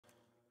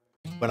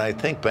When I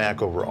think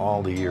back over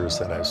all the years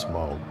that I've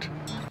smoked,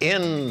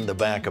 in the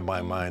back of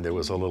my mind there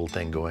was a little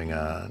thing going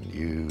on.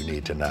 You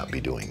need to not be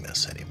doing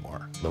this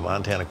anymore. The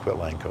Montana Quit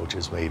Line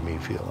coaches made me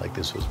feel like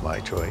this was my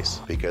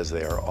choice because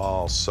they are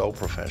all so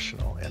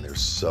professional and they're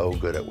so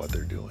good at what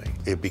they're doing.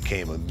 It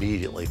became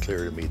immediately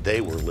clear to me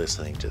they were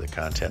listening to the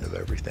content of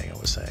everything I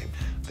was saying.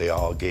 They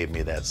all gave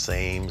me that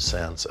same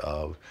sense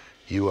of,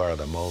 you are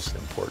the most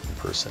important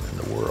person in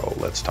the world.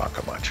 Let's talk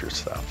about your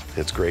stuff.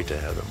 It's great to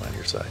have them on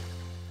your side.